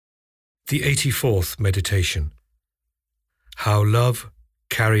The 84th Meditation. How love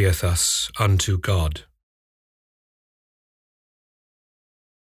carrieth us unto God.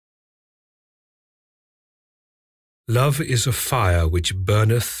 Love is a fire which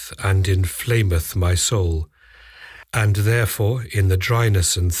burneth and inflameth my soul, and therefore in the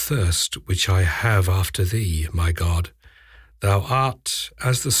dryness and thirst which I have after thee, my God, thou art,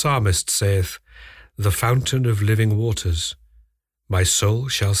 as the psalmist saith, the fountain of living waters. My soul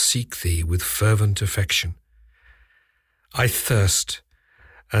shall seek thee with fervent affection. I thirst,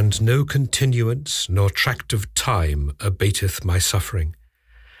 and no continuance nor tract of time abateth my suffering.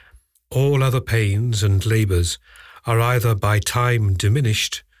 All other pains and labours are either by time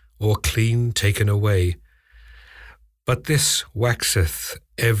diminished or clean taken away. But this waxeth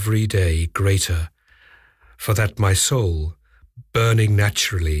every day greater, for that my soul, burning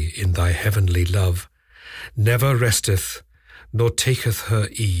naturally in thy heavenly love, never resteth nor taketh her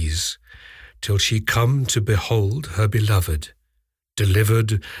ease, till she come to behold her beloved,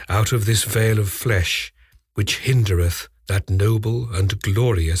 delivered out of this veil of flesh, which hindereth that noble and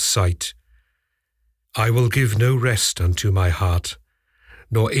glorious sight. I will give no rest unto my heart,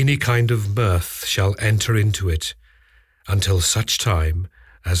 nor any kind of mirth shall enter into it, until such time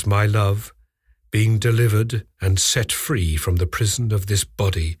as my love, being delivered and set free from the prison of this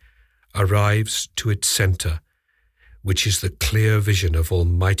body, arrives to its centre, which is the clear vision of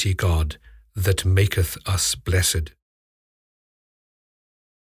Almighty God that maketh us blessed.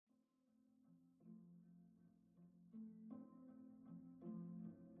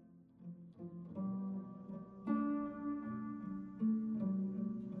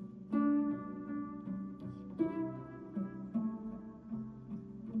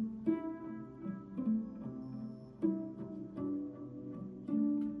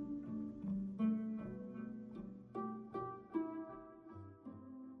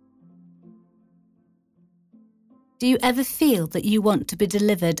 Do you ever feel that you want to be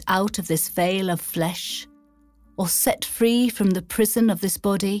delivered out of this veil of flesh, or set free from the prison of this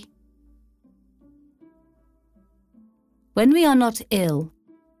body? When we are not ill,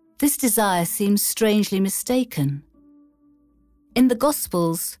 this desire seems strangely mistaken. In the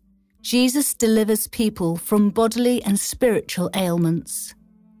Gospels, Jesus delivers people from bodily and spiritual ailments.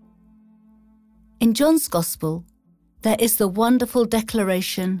 In John's Gospel, there is the wonderful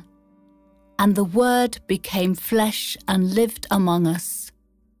declaration, "And the Word became flesh and lived among us."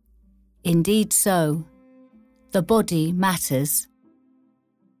 Indeed so, the body matters.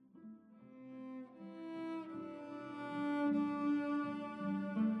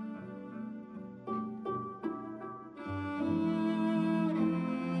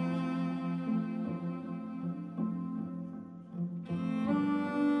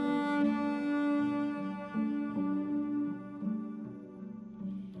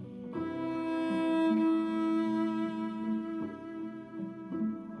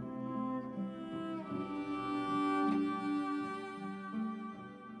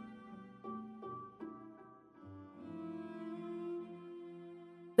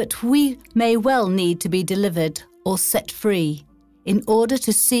 But we may well need to be delivered or set free in order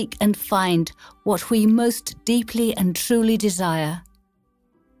to seek and find what we most deeply and truly desire.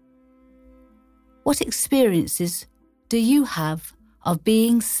 What experiences do you have of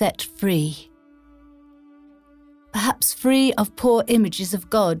being set free? Perhaps free of poor images of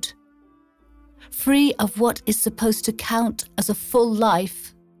God, free of what is supposed to count as a full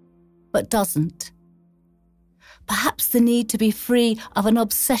life, but doesn't. Perhaps the need to be free of an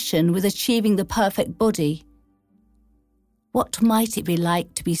obsession with achieving the perfect body. What might it be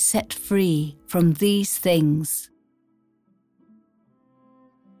like to be set free from these things?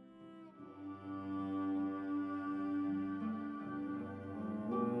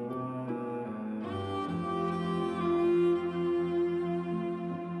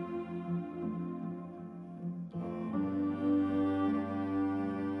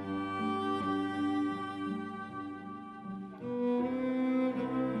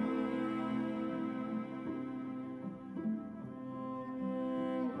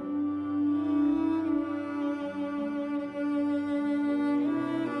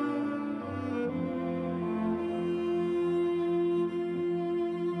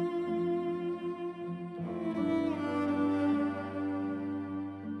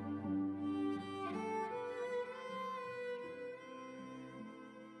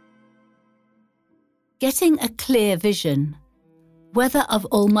 Getting a clear vision, whether of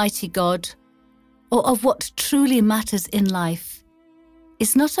Almighty God or of what truly matters in life,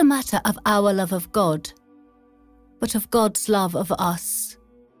 is not a matter of our love of God, but of God's love of us.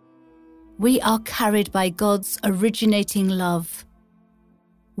 We are carried by God's originating love.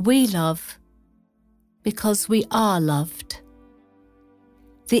 We love because we are loved.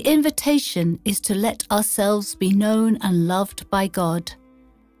 The invitation is to let ourselves be known and loved by God.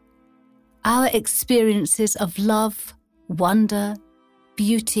 Our experiences of love, wonder,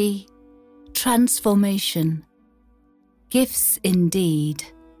 beauty, transformation, gifts indeed,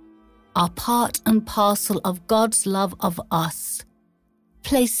 are part and parcel of God's love of us,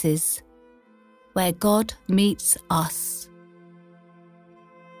 places where God meets us.